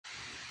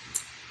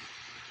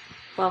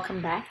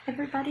Welcome back,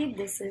 everybody.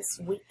 This is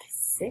week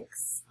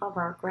 6 of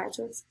our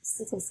graduate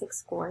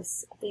statistics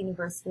course at the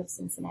University of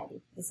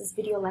Cincinnati. This is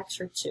video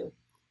lecture 2.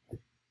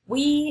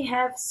 We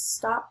have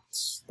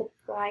stopped the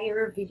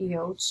prior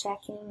video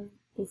checking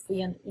if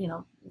we,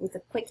 with a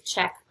quick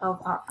check of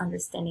our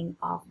understanding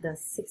of the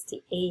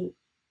 68,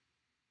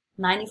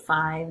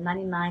 95,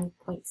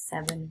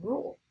 99.7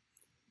 rule.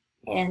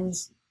 And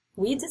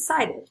we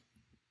decided,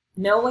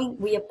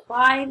 we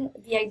applied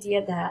the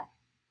idea that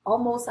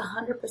almost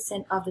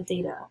 100% of the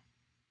data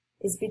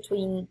is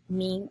between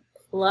mean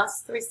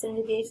plus 3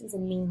 standard deviations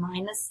and mean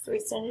minus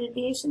 3 standard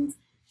deviations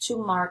to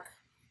mark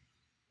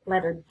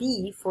letter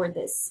B for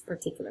this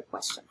particular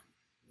question.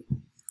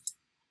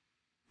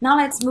 Now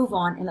let's move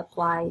on and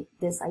apply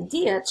this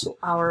idea to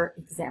our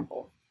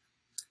example.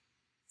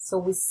 So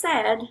we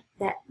said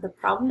that the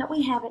problem that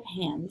we have at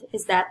hand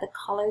is that the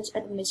college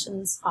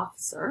admissions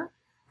officer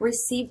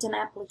received an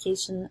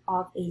application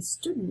of a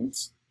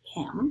student,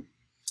 Pam,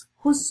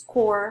 whose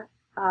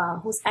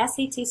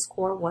SAT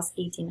score was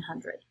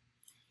 1800.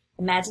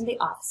 Imagine the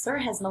officer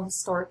has no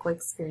historical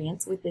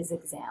experience with this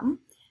exam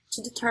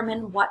to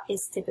determine what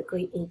is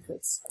typically a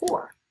good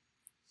score.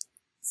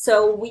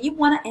 So we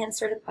want to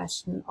answer the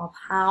question of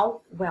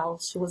how well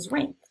she was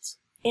ranked.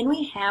 And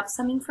we have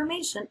some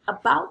information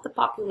about the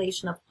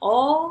population of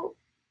all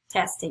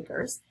test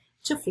takers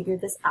to figure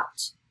this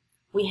out.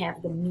 We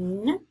have the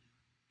mean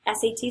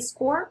SAT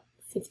score,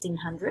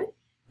 1500.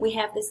 We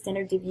have the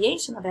standard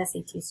deviation of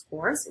SAT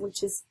scores,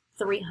 which is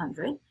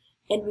 300,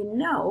 and we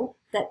know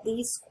that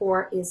the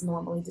score is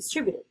normally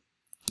distributed.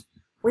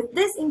 With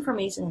this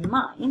information in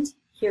mind,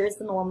 here is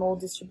the normal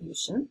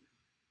distribution,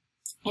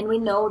 and we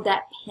know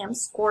that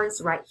Pam's score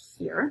is right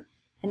here,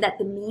 and that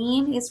the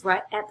mean is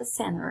right at the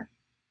center,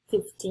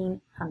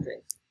 1500.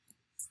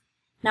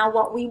 Now,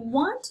 what we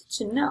want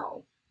to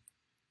know,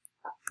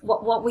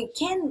 what we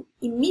can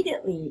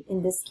immediately,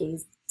 in this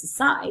case,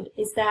 decide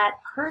is that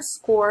her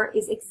score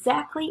is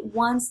exactly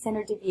 1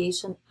 standard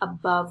deviation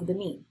above the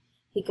mean,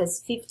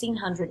 because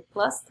 1500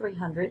 plus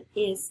 300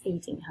 is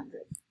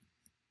 1800.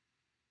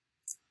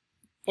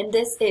 And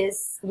this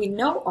is, we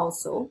know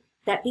also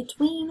that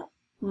between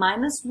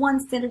minus 1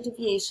 standard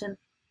deviation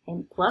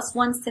and plus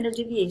 1 standard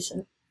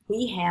deviation,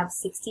 we have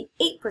 68%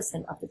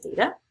 of the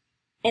data,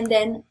 and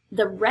then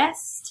the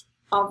rest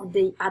of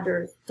the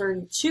other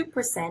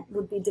 32%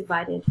 would be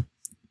divided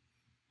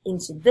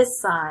into this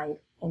side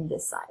and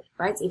this side,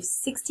 right? So if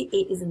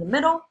 68 is in the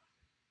middle,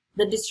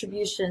 the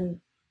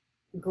distribution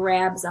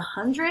grabs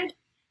 100.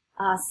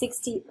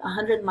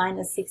 100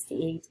 minus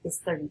 68 is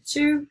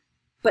 32,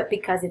 but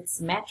because it's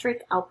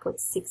metric, I'll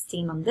put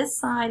 16 on this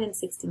side and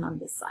 16 on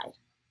this side.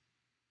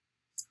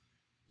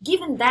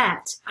 Given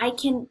that, I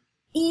can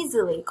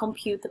easily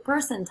compute the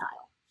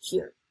percentile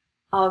here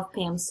of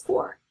Pam's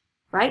score,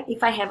 right?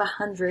 If I have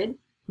 100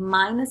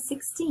 minus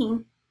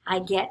 16, I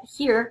get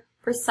here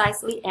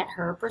precisely at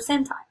her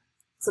percentile.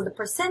 So the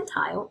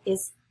percentile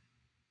is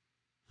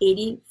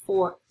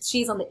 84.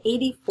 She's on the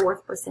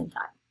 84th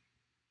percentile.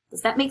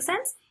 Does that make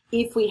sense?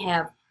 If we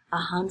have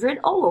 100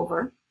 all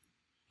over,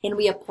 and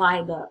we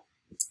apply the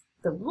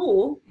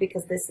rule,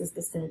 because this is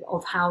the standard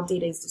of how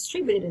data is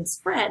distributed and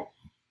spread,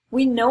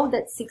 we know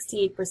that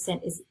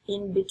 68% is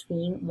in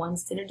between 1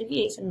 standard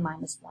deviation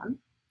minus 1.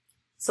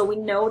 So we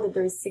know that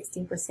there is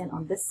 16%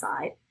 on this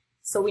side.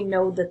 So we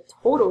know the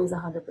total is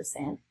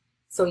 100%.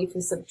 So if we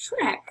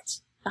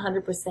subtract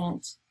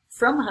 100%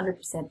 from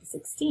 100% to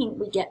 16,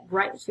 we get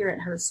right here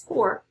at her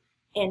score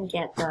and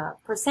get the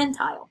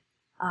percentile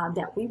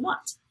that we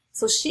want.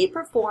 So she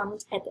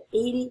performed at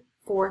the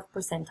 84th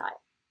percentile.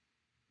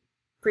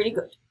 Pretty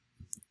good.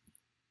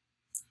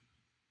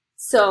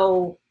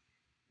 So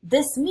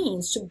this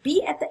means to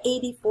be at the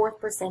 84th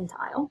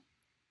percentile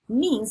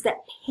means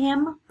that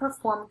Pam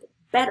performed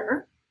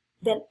better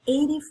than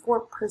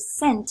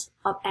 84%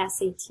 of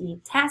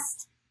SAT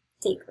test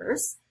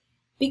takers,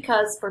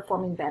 because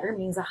performing better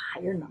means a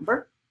higher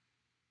number.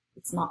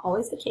 It's not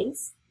always the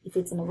case. If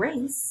it's in a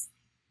race,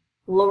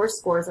 lower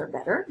scores are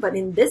better, but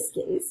in this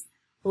case,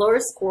 lower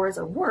scores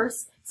are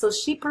worse. So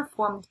she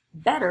performed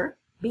better.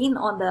 Being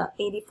on the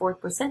 84th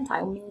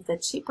percentile means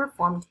that she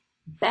performed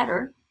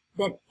better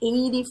than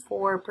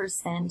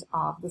 84%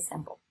 of the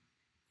sample,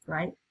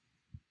 right?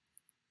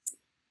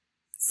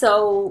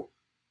 So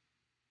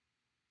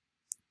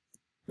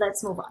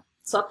let's move on.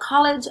 So a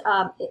college,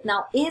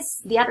 now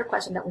is the other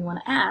question that we want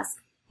to ask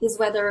is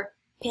whether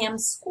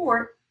Pam's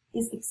score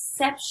is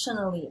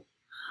exceptionally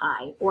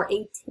high or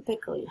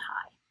atypically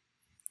high.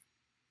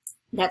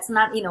 That's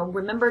not,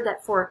 remember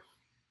that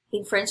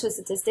in French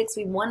statistics,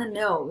 we want to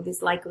know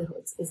these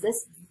likelihoods. Is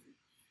this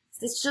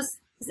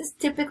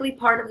typically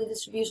part of the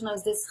distribution, or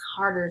is this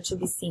harder to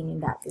be seen in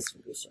that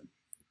distribution?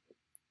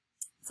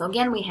 So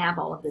again, we have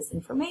all of this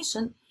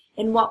information,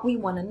 and what we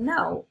want to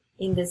know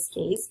in this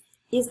case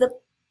is the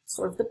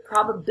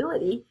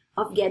probability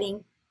of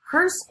getting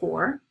her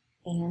score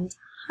and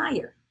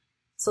higher.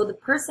 So the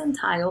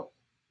percentile,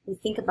 we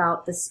think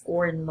about the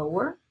score in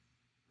lower,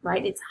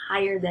 right? It's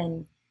higher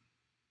than,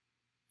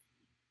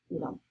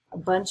 a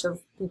bunch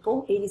of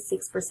people,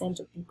 86%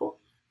 of people.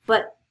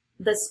 but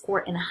the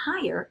score and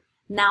higher,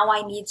 now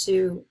I need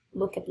to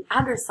look at the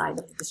other side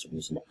of the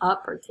distribution, the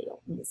upper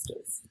tail in this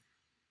case.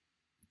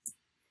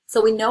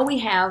 So we know we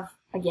have,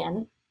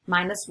 again,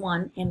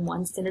 -1 and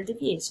 1 standard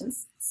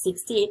deviations,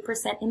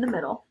 68% in the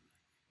middle,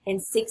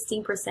 and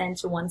 16%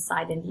 to one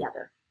side and the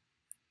other.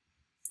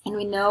 And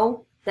we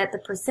know that the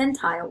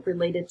percentile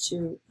related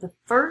to the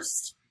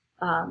first,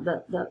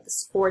 the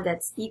score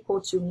that's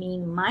equal to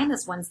mean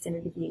 -1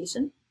 standard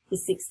deviation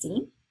is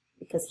 16,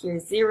 because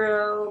here's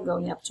 0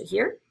 going up to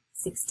here,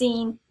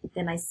 16,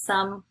 then I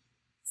sum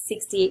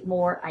 68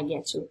 more, I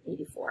get to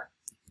 84.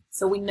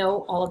 So we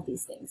know all of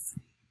these things.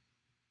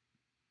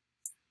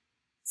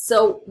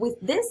 So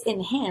with this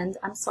in hand,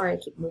 I'm sorry I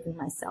keep moving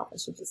myself, I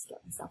should just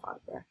get myself out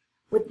of there.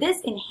 With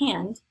this in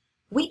hand,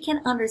 we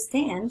can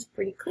understand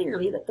pretty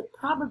clearly that the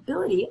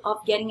probability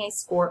of getting a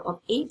score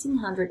of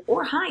 1800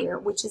 or higher,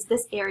 which is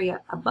this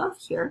area above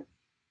here,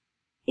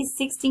 is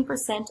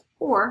 16%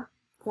 or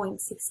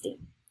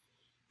 0.16.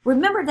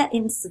 Remember that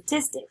in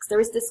statistics, there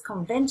is this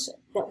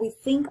convention that we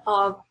think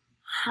of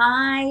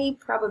high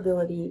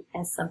probability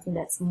as something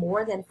that's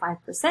more than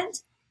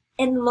 5%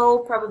 and low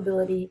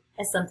probability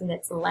as something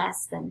that's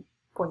less than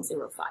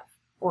 0.05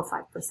 or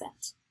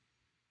 5%.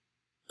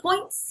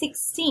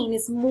 0.16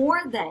 is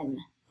more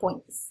than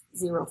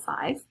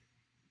 0.05.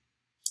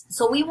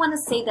 So we want to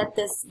say that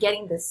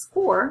getting this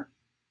score,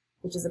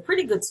 which is a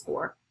pretty good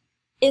score,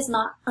 is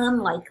not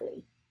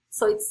unlikely.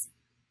 So it's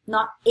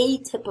not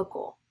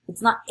atypical.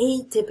 It's not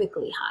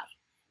atypically high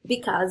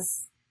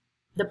because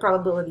the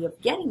probability of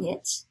getting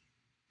it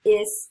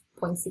is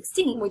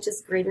 0.16, which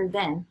is greater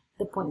than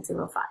the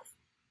 0.05.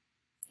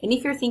 And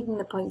if you're thinking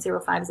the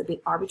 0.05 is a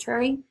bit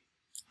arbitrary,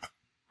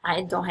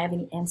 I don't have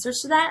any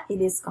answers to that.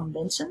 It is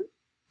convention.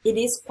 It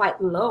is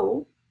quite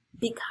low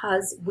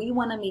because we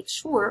want to make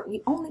sure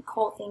we only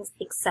call things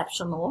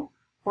exceptional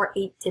or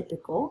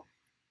atypical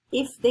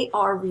if they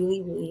are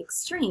really, really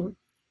extreme,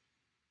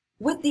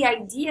 with the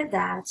idea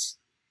that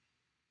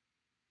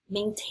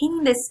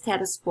maintaining the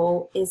status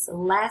quo is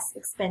less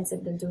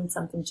expensive than doing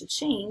something to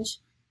change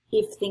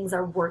if things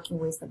are working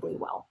reasonably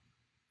well.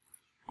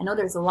 I know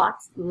there's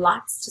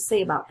lots to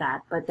say about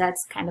that, but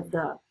that's kind of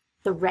the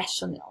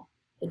rationale.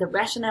 The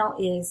rationale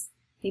is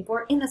people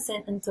are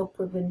innocent until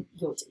proven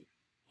guilty.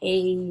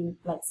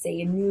 Let's say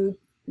a new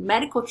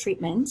medical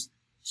treatment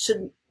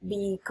should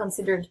be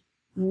considered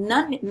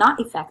not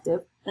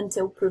effective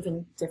until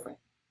proven different,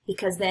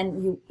 because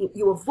then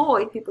you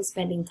avoid people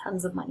spending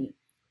tons of money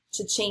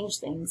to change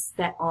things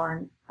that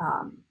aren't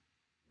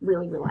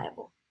really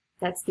reliable.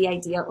 That's the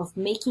idea of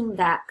making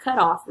that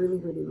cutoff really,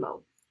 really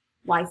low.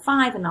 Why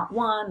 5 and not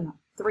 1, not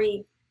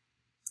 3?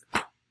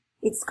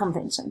 It's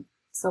convention.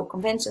 So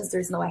conventions,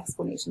 there's no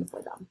explanation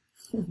for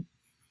them.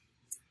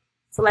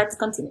 So let's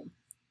continue.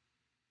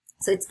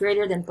 So it's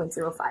greater than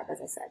 0.05,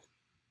 as I said.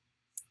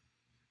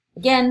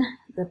 Again,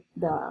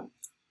 the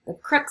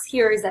crux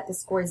here is that the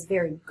score is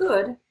very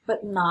good,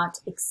 but not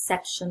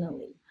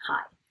exceptionally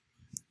high.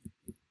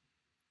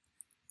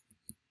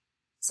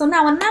 So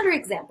now another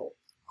example.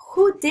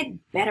 Who did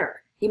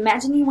better?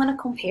 Imagine you want to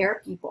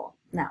compare people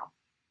now.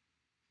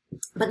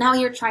 But now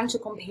you're trying to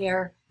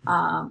compare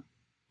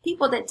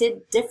people that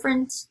did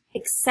different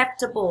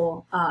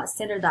acceptable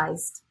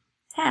standardized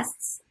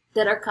tests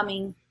that are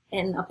coming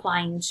and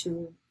applying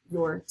to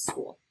your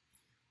school.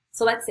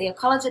 So let's say a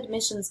college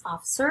admissions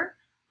officer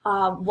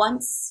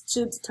wants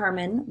to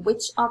determine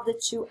which of the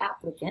two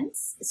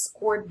applicants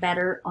scored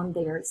better on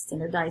their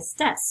standardized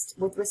test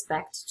with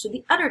respect to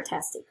the other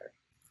test taker.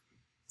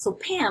 So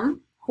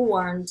Pam, who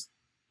earned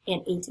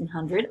an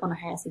 1800 on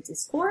her SAT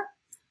score,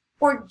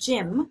 or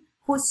Jim,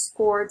 who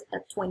scored a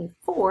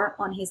 24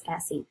 on his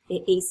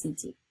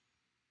ACT.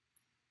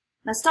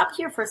 Now stop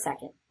here for a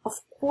second.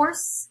 Of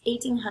course,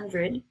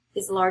 1800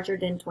 is larger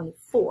than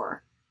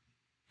 24,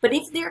 but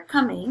if they're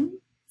coming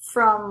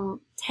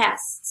from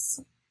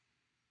tests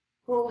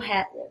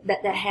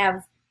that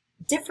have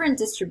different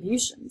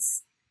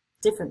distributions,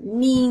 different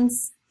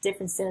means,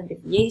 different standard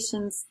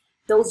deviations,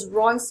 those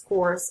raw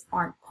scores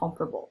aren't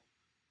comparable.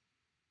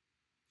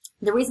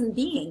 The reason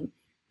being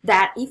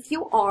that if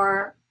you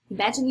are,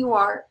 imagine you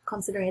are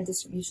considering a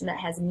distribution that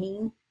has a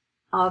mean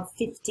of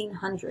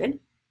 1500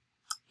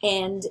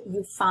 and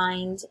you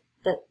find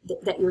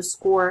that your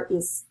score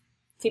is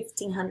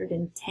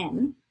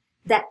 1510,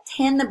 that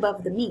 10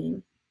 above the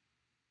mean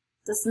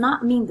does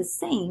not mean the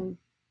same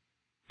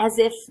as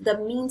if the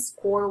mean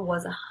score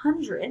was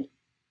 100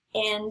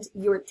 and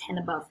you're 10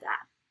 above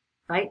that,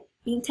 right?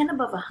 Being 10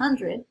 above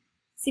 100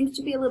 seems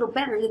to be a little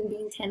better than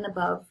being 10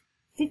 above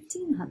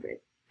 1500,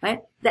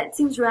 right? That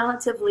seems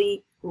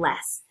relatively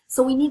less.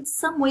 So we need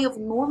some way of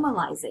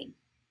normalizing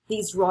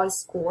these raw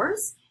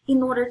scores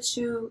in order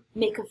to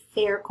make a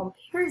fair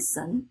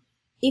comparison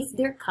if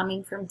they're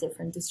coming from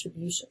different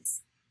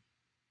distributions.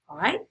 All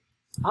right?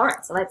 All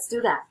right, so let's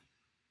do that.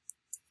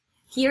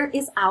 Here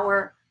is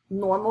our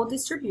normal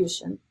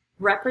distribution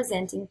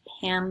representing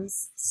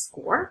Pam's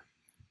score.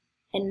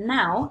 And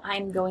now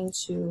I'm going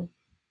to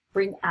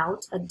bring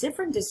out a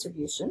different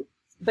distribution,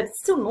 but it's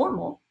still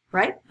normal,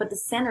 right? But the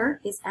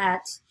center is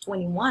at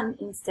 21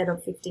 instead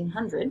of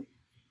 1500,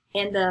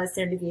 and the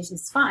standard deviation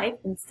is 5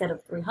 instead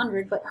of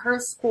 300, but her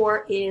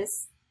score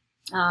is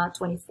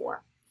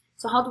 24.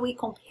 So how do we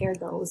compare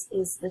those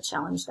is the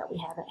challenge that we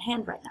have at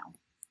hand right now.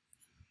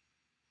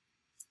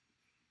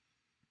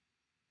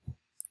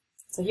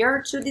 So here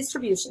are two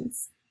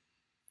distributions.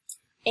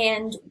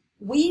 And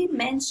we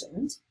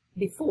mentioned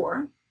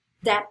before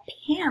that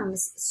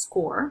Pam's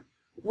score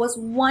was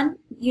 1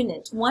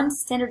 unit, 1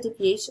 standard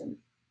deviation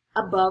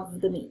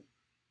above the mean,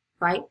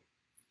 right?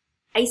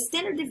 A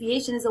standard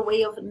deviation is a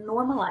way of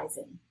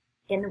normalizing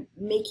and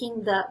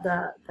making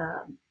the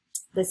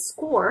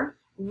score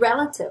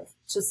relative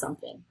to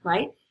something,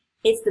 right?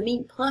 It's the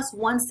mean plus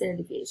 1 standard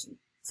deviation.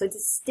 So it's a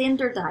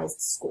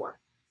standardized score.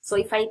 So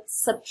if I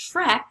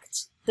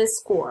subtract the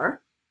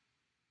score,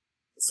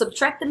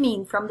 subtract the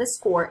mean from the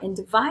score and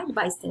divide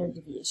by standard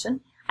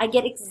deviation, I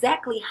get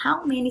exactly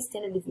how many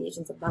standard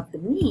deviations above the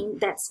mean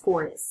that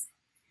score is.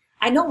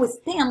 I know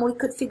with Pam, we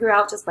could figure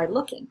out just by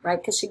looking,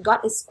 right? Because she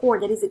got a score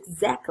that is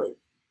exactly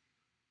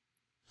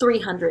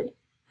 300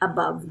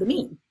 above the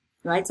mean,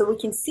 right? So we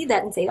can see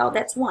that and say, oh,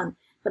 that's 1.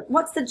 But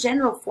what's the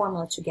general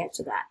formula to get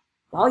to that?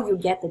 Well, you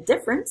get the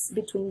difference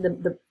between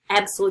the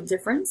absolute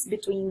difference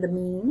between the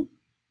mean,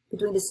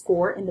 between the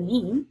score and the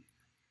mean.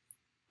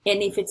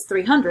 And if it's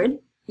 300,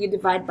 you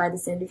divide by the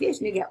standard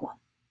deviation, you get 1,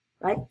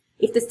 right?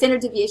 If the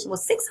standard deviation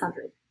was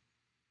 600,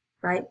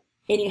 right,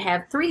 and you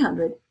have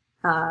 300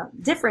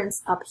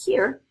 difference up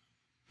here,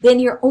 then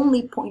you're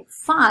only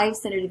 0.5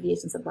 standard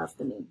deviations above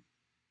the mean.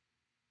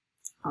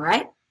 All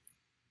right?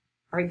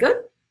 Are you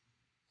good?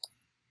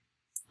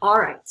 All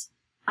right.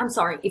 I'm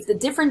sorry. If the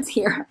difference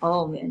here,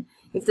 oh man,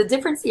 if the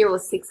difference here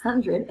was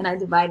 600 and I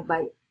divide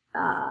by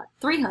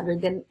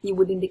 300, then it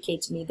would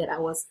indicate to me that I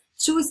was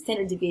 2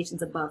 standard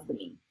deviations above the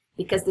mean,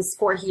 because the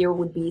score here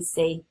would be,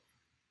 say,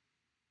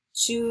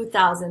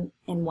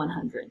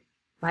 2,100,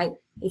 right?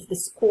 If the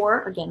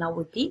score, again, I'll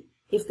repeat,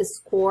 if the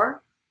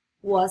score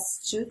was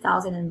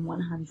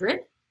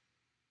 2,100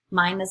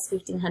 minus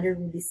 1,500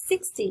 would be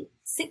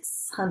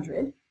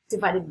 600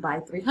 divided by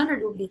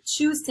 300 would be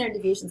 2 standard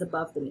deviations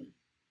above the mean.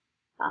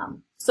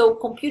 So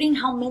computing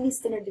how many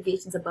standard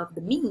deviations above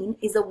the mean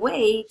is a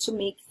way to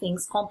make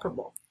things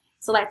comparable.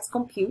 So let's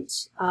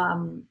compute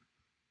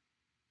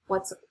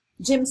what's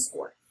Jim's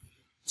score.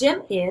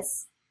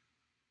 Jim's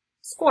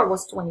score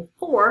was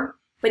 24,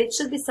 but it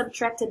should be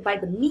subtracted by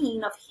the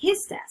mean of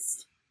his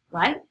test,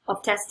 right?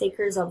 Of test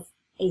takers of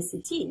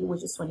ACT,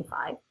 which is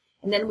 25.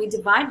 And then we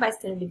divide by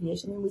standard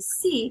deviation, and we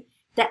see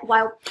that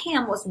while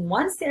Pam was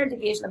 1 standard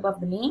deviation above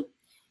the mean,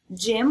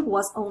 Jim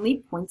was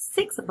only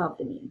 0.6 above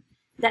the mean.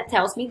 That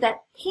tells me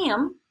that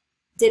Pam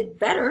did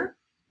better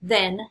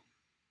than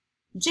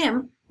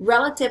Jim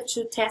relative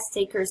to test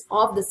takers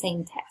of the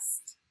same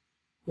test.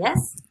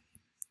 Yes?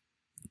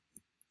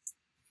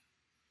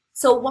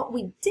 So what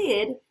we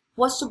did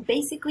was to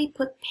basically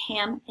put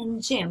Pam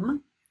and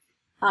Jim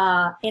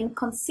and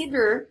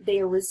consider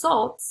their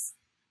results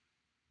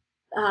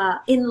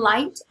in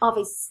light of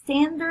a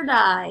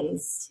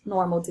standardized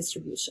normal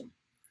distribution.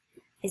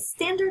 A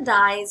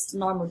standardized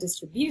normal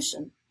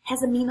distribution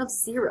has a mean of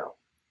 0.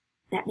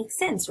 That makes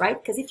sense,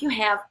 right? Because if you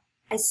have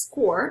a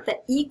score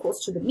that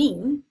equals to the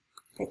mean,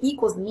 that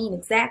equals the mean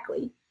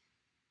exactly,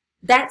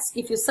 that's,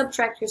 if you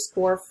subtract your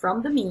score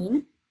from the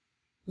mean,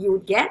 you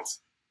would get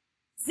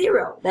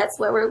 0. That's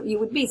where you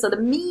would be. So the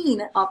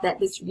mean of that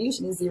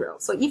distribution is 0.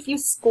 So if you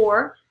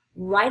score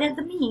right at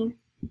the mean,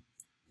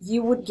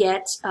 you would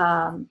get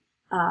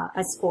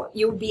a score.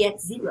 You would be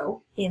at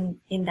 0 in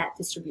that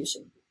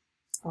distribution.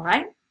 All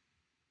right?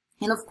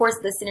 And of course,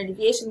 the standard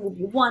deviation will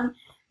be 1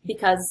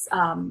 because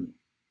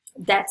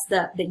that's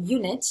the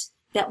unit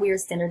that we are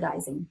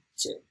standardizing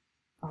to.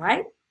 All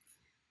right?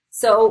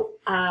 So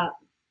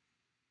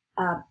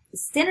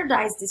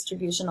standardized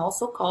distribution,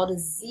 also called a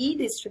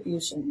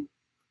z-distribution,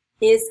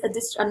 is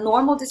a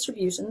normal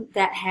distribution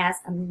that has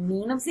a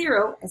mean of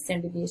 0, a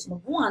standard deviation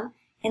of 1,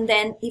 and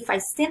then if I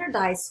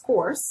standardize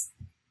scores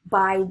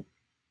by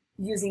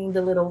using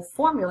the little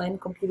formula and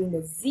computing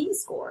the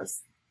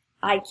z-scores,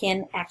 I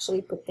can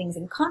actually put things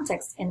in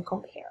context and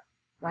compare,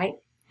 right?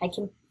 I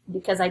can,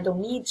 because I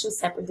don't need 2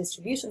 separate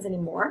distributions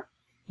anymore,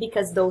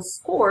 because those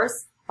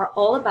scores are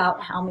all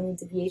about how many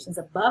deviations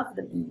above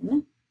the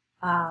mean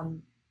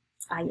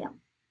I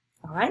am,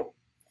 all right?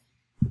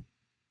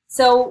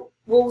 So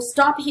we'll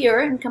stop here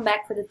and come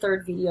back for the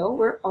 3rd video.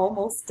 We're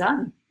almost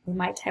done. We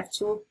might have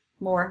 2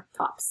 more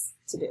tops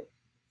to do.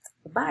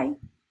 Bye-bye.